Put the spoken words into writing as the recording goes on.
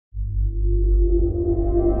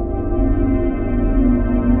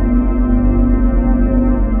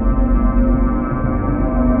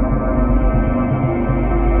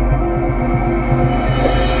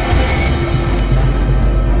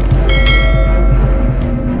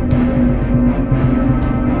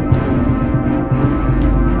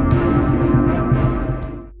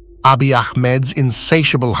Abiy Ahmed's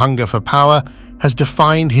insatiable hunger for power has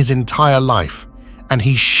defined his entire life, and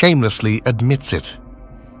he shamelessly admits it.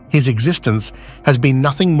 His existence has been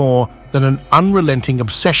nothing more than an unrelenting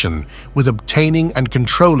obsession with obtaining and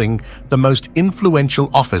controlling the most influential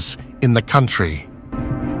office in the country.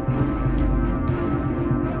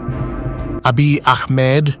 Abiy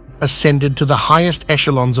Ahmed ascended to the highest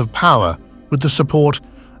echelons of power with the support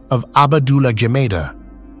of Abdullah Gemeda,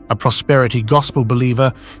 a prosperity gospel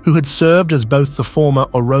believer who had served as both the former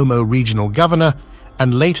Oromo regional governor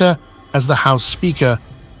and later as the House Speaker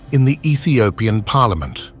in the Ethiopian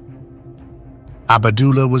parliament.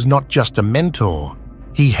 Abdullah was not just a mentor,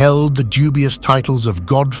 he held the dubious titles of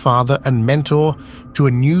godfather and mentor to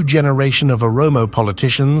a new generation of Oromo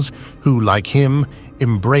politicians who, like him,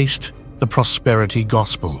 embraced the prosperity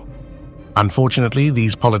gospel. Unfortunately,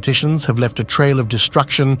 these politicians have left a trail of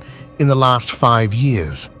destruction in the last 5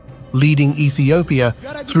 years, leading Ethiopia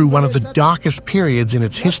through one of the darkest periods in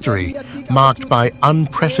its history, marked by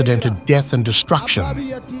unprecedented death and destruction.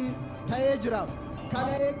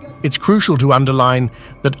 It's crucial to underline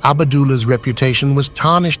that Abdullah's reputation was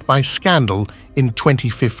tarnished by scandal in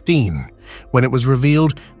 2015, when it was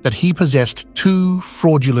revealed that he possessed 2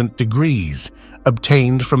 fraudulent degrees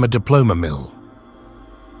obtained from a diploma mill.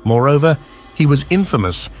 Moreover, he was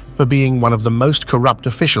infamous for being one of the most corrupt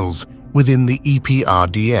officials within the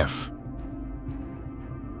EPRDF.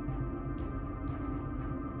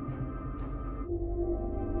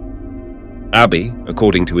 Abiy,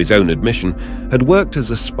 according to his own admission, had worked as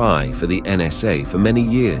a spy for the NSA for many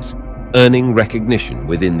years, earning recognition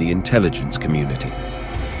within the intelligence community.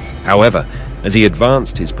 However, as he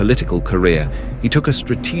advanced his political career, he took a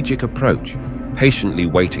strategic approach, patiently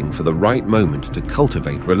waiting for the right moment to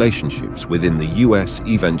cultivate relationships within the US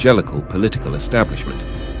evangelical political establishment.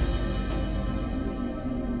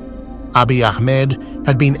 Abiy Ahmed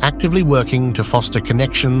had been actively working to foster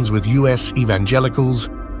connections with US evangelicals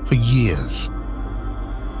for years.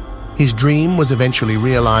 His dream was eventually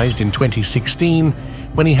realized in 2016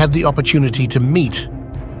 when he had the opportunity to meet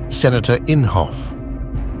Senator Inhofe.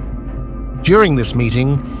 During this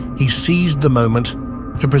meeting, he seized the moment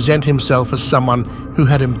to present himself as someone who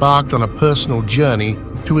had embarked on a personal journey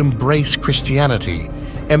to embrace Christianity,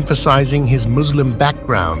 emphasizing his Muslim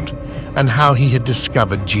background and how he had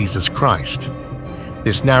discovered Jesus Christ.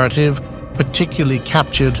 This narrative particularly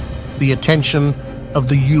captured the attention of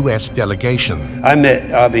the U.S. delegation. I met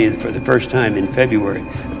Abiy for the first time in February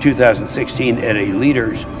of 2016 at a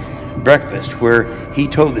leaders' breakfast where he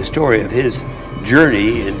told the story of his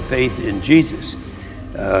journey in faith in Jesus.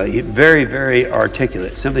 Very, very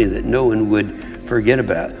articulate, something that no one would forget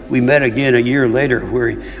about. We met again a year later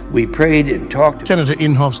where we prayed and talked. Senator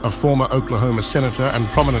Inhofe, a former Oklahoma senator and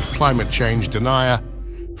prominent climate change denier,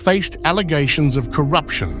 faced allegations of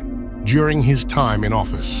corruption during his time in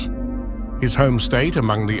office. His home state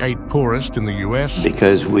among the 8 poorest in the U.S.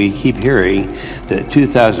 Because we keep hearing that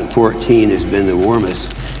 2014 has been the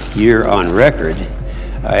warmest year on record.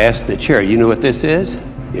 I asked the chair, you know what this is?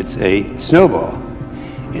 It's a snowball.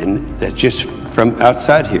 And that's just from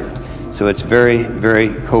outside here. So it's very,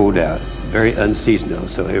 very cold out, very unseasonal.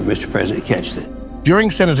 So here, Mr. President, catch that. During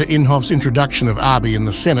Senator Inhofe's introduction of Abiy in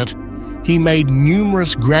the Senate, he made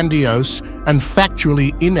numerous grandiose and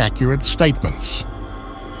factually inaccurate statements.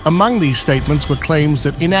 Among these statements were claims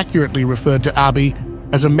that inaccurately referred to Abiy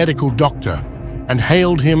as a medical doctor and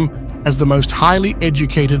hailed him as the most highly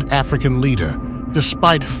educated African leader,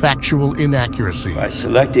 despite factual inaccuracies. By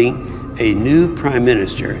selecting a new prime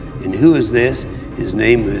minister, and who is this? His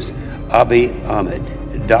name was Abiy Ahmed,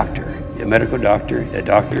 a doctor, a medical doctor, a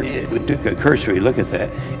doctor. We took a cursory look at that,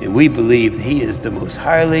 and we believe he is the most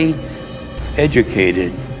highly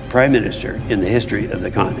educated prime minister in the history of the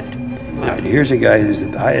continent. Now, here's a guy who's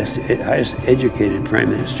the highest educated prime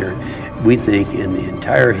minister, we think, in the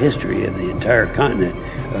entire history of the entire continent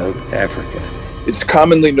of Africa. It's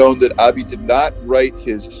commonly known that Abiy did not write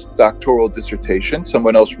his doctoral dissertation.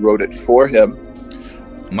 Someone else wrote it for him.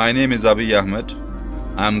 My name is Abiy Ahmed.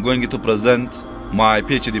 I'm going to present my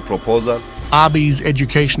PhD proposal. Abiy's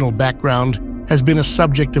educational background has been a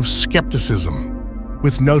subject of skepticism,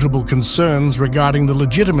 with notable concerns regarding the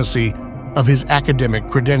legitimacy of his academic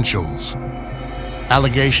credentials.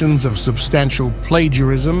 Allegations of substantial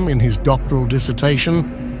plagiarism in his doctoral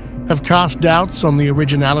dissertation have cast doubts on the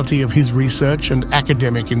originality of his research and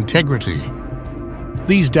academic integrity.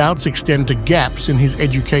 These doubts extend to gaps in his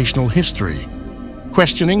educational history,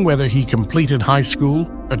 questioning whether he completed high school,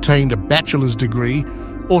 attained a bachelor's degree,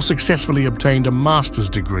 or successfully obtained a master's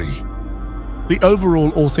degree. The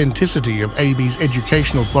overall authenticity of Abiy's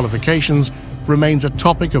educational qualifications remains a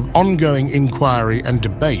topic of ongoing inquiry and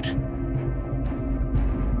debate.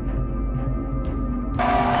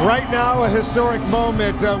 Right now, a historic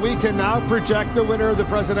moment. We can now project the winner of the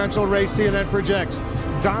presidential race. CNN projects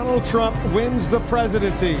Donald Trump wins the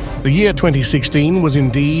presidency. The year 2016 was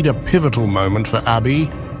indeed a pivotal moment for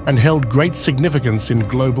Abiy and held great significance in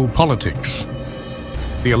global politics.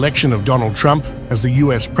 The election of Donald Trump as the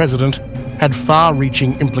US president had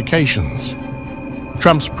far-reaching implications.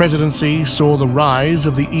 Trump's presidency saw the rise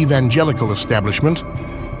of the evangelical establishment,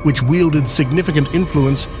 which wielded significant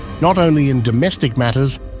influence not only in domestic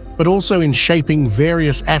matters, but also in shaping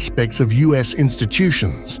various aspects of US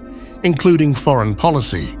institutions, including foreign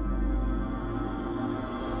policy.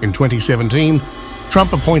 In 2017,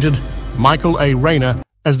 Trump appointed Michael A. Rayner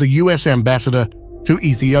as the US ambassador to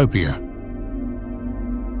Ethiopia.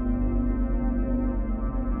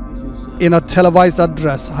 In a televised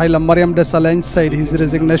address, Haile Mariam Desalegn said his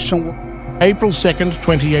resignation. April 2nd,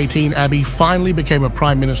 2018, Abiy finally became a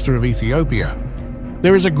Prime Minister of Ethiopia.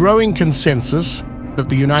 There is a growing consensus that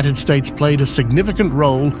the United States played a significant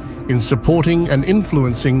role in supporting and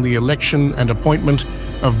influencing the election and appointment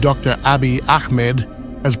of Dr. Abiy Ahmed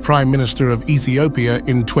as Prime Minister of Ethiopia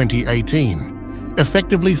in 2018,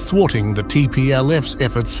 effectively thwarting the TPLF's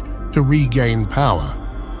efforts to regain power.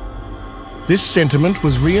 This sentiment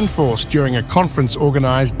was reinforced during a conference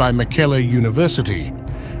organized by Mekelle University,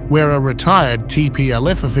 where a retired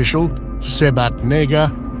TPLF official, Sebat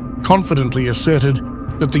Nega, confidently asserted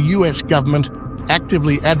that the US government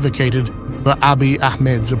actively advocated for Abiy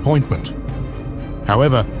Ahmed's appointment.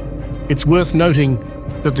 However, it's worth noting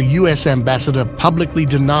that the US ambassador publicly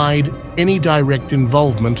denied any direct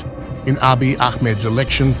involvement in Abiy Ahmed's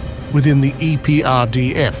election within the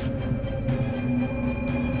EPRDF.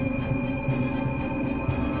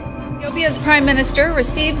 Ethiopia's Prime Minister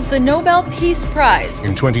receives the Nobel Peace Prize.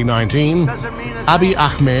 In 2019, Abiy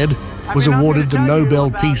Ahmed was awarded the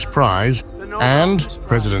Nobel Peace Prize, and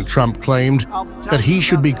President Trump claimed that he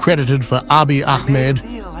should be credited for Abiy Ahmed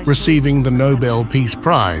receiving the Nobel Peace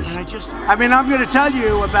Prize. I'm going to tell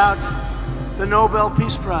you about the Nobel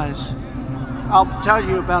Peace Prize. I'll tell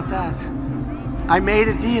you about that. I made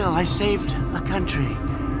a deal. I saved a country.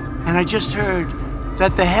 And I just heard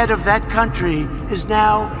that the head of that country is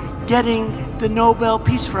now getting the Nobel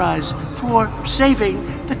Peace Prize for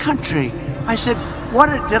saving the country. I said,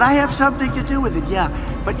 what, did I have something to do with it? Yeah,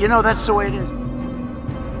 but you know, that's the way it is.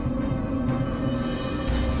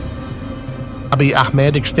 Abiy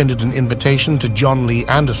Ahmed extended an invitation to John Lee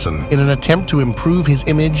Anderson in an attempt to improve his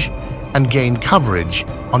image and gain coverage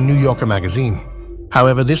on New Yorker magazine.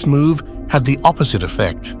 However, this move had the opposite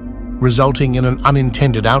effect, resulting in an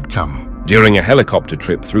unintended outcome. During a helicopter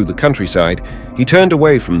trip through the countryside, he turned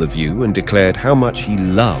away from the view and declared how much he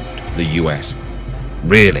loved the US.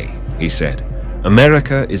 "Really," he said,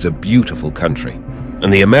 "America is a beautiful country,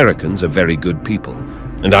 and the Americans are very good people,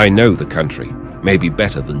 and I know the country, maybe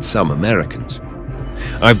better than some Americans.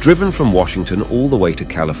 I've driven from Washington all the way to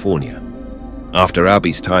California. After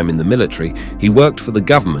Abiy's time in the military, he worked for the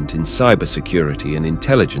government in cybersecurity and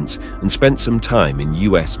intelligence and spent some time in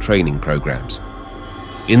US training programs.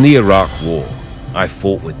 In the Iraq War, I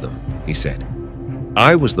fought with them," he said.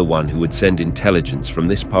 "I was the one who would send intelligence from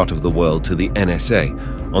this part of the world to the NSA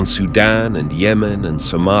on Sudan and Yemen and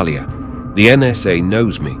Somalia. The NSA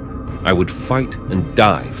knows me. I would fight and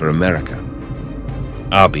die for America."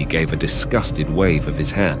 Abiy gave a disgusted wave of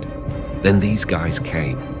his hand. Then these guys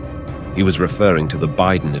came. He was referring to the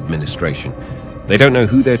Biden administration. They don't know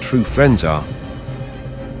who their true friends are.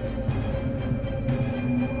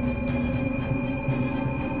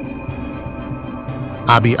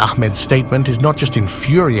 Abiy Ahmed's statement is not just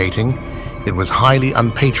infuriating, it was highly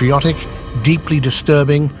unpatriotic, deeply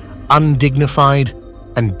disturbing, undignified,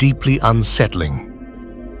 and deeply unsettling.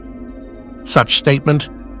 Such statement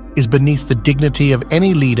is beneath the dignity of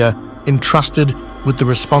any leader entrusted with the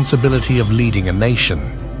responsibility of leading a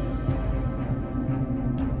nation.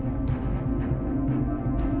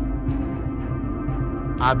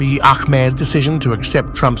 Abiy Ahmed's decision to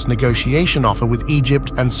accept Trump's negotiation offer with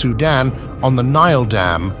Egypt and Sudan on the Nile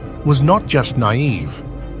Dam was not just naive.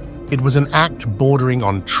 It was an act bordering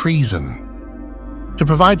on treason. To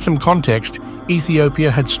provide some context,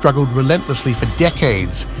 Ethiopia had struggled relentlessly for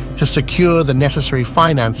decades to secure the necessary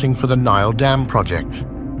financing for the Nile Dam project.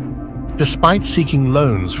 Despite seeking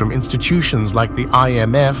loans from institutions like the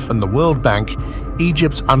IMF and the World Bank,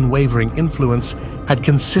 Egypt's unwavering influence had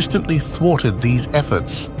consistently thwarted these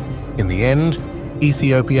efforts. In the end,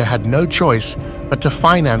 Ethiopia had no choice but to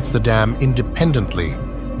finance the dam independently,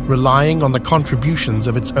 relying on the contributions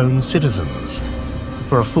of its own citizens.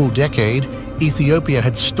 For a full decade, Ethiopia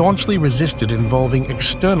had staunchly resisted involving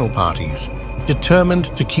external parties,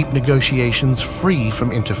 determined to keep negotiations free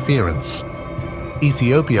from interference.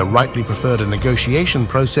 Ethiopia rightly preferred a negotiation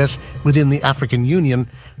process within the African Union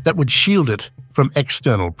that would shield it from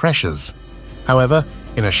external pressures. However,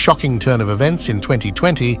 in a shocking turn of events in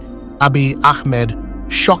 2020, Abiy Ahmed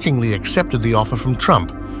shockingly accepted the offer from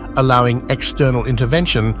Trump, allowing external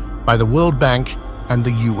intervention by the World Bank and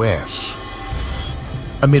the US.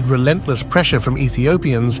 Amid relentless pressure from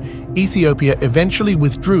Ethiopians, Ethiopia eventually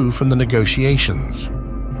withdrew from the negotiations.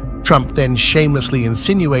 Trump then shamelessly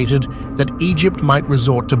insinuated that Egypt might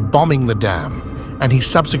resort to bombing the dam, and he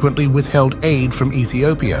subsequently withheld aid from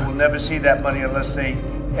Ethiopia. We'll never see that money unless they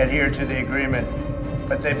adhere to the agreement.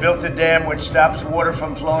 But they built a dam which stops water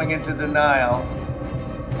from flowing into the Nile,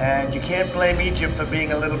 and you can't blame Egypt for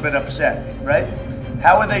being a little bit upset, right?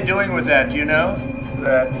 How are they doing with that, do you know?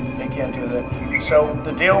 That they can't do that. So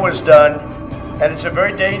the deal was done, and it's a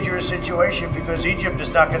very dangerous situation because Egypt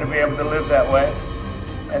is not going to be able to live that way.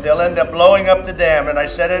 And they'll end up blowing up the dam, and I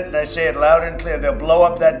said it, and I say it loud and clear, they'll blow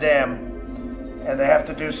up that dam, and they have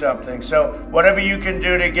to do something. So whatever you can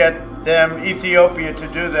do to get them, Ethiopia, to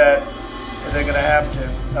do that, they're going to have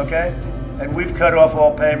to, okay? And we've cut off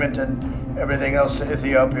all payment and everything else to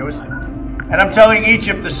Ethiopia. And I'm telling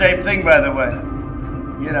Egypt the same thing, by the way,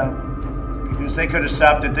 you know, because they could have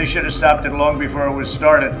stopped it. They should have stopped it long before it was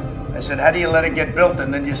started. I said, how do you let it get built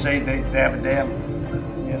and then you say they have a dam,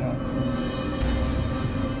 you know?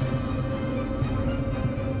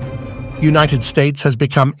 United States has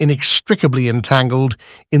become inextricably entangled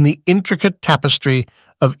in the intricate tapestry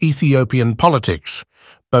of Ethiopian politics,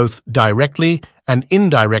 both directly and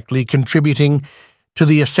indirectly contributing to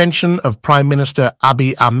the ascension of Prime Minister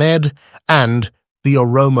Abiy Ahmed and the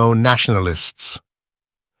Oromo nationalists.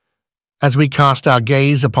 As we cast our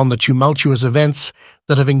gaze upon the tumultuous events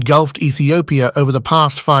that have engulfed Ethiopia over the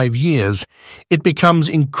past 5 years, it becomes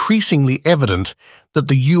increasingly evident that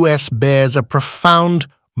the US bears a profound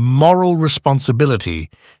moral responsibility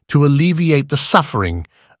to alleviate the suffering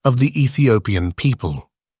of the Ethiopian people.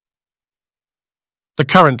 The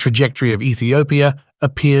current trajectory of Ethiopia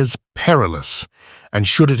appears perilous, and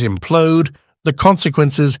should it implode, the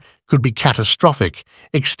consequences could be catastrophic,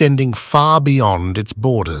 extending far beyond its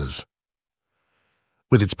borders.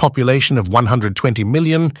 With its population of 120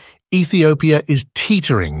 million, Ethiopia is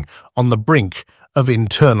teetering on the brink of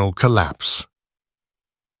internal collapse.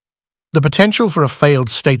 The potential for a failed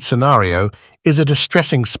state scenario is a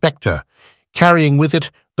distressing specter, carrying with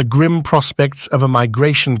it the grim prospects of a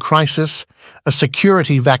migration crisis, a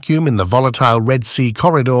security vacuum in the volatile Red Sea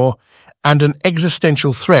corridor, and an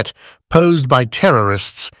existential threat posed by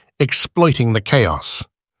terrorists exploiting the chaos.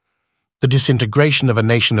 The disintegration of a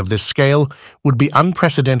nation of this scale would be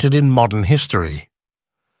unprecedented in modern history.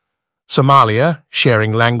 Somalia,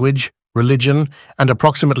 sharing language, religion, and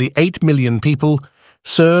approximately 8 million people,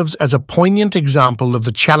 serves as a poignant example of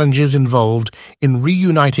the challenges involved in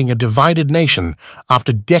reuniting a divided nation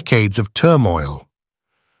after decades of turmoil.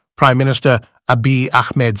 Prime Minister Abiy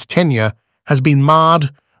Ahmed's tenure has been marred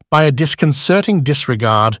by a disconcerting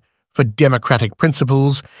disregard for democratic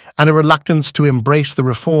principles and a reluctance to embrace the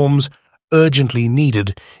reforms urgently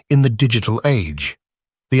needed in the digital age.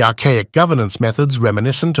 The archaic governance methods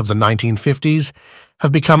reminiscent of the 1950s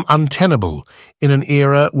have become untenable in an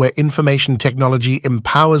era where information technology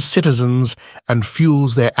empowers citizens and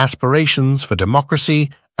fuels their aspirations for democracy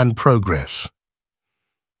and progress.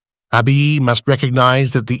 Abiy must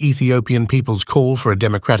recognize that the Ethiopian people's call for a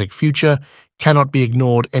democratic future cannot be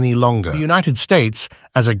ignored any longer. The United States,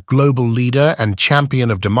 as a global leader and champion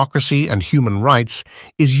of democracy and human rights,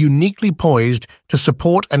 is uniquely poised to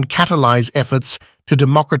support and catalyze efforts to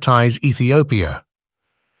democratize Ethiopia.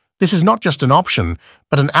 This is not just an option,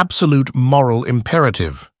 but an absolute moral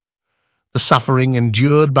imperative. The suffering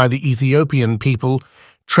endured by the Ethiopian people,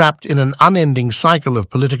 trapped in an unending cycle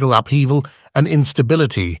of political upheaval and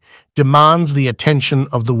instability, demands the attention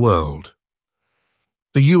of the world.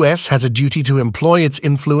 The US has a duty to employ its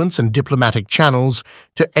influence and diplomatic channels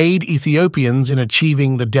to aid Ethiopians in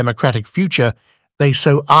achieving the democratic future they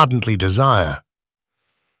so ardently desire.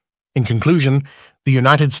 In conclusion, the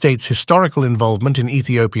United States' historical involvement in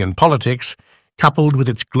Ethiopian politics, coupled with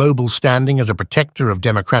its global standing as a protector of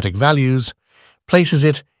democratic values, places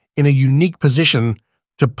it in a unique position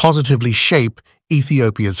to positively shape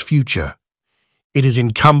Ethiopia's future. It is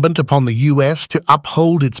incumbent upon the US to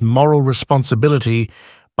uphold its moral responsibility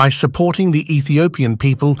by supporting the Ethiopian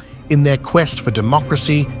people in their quest for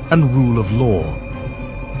democracy and rule of law.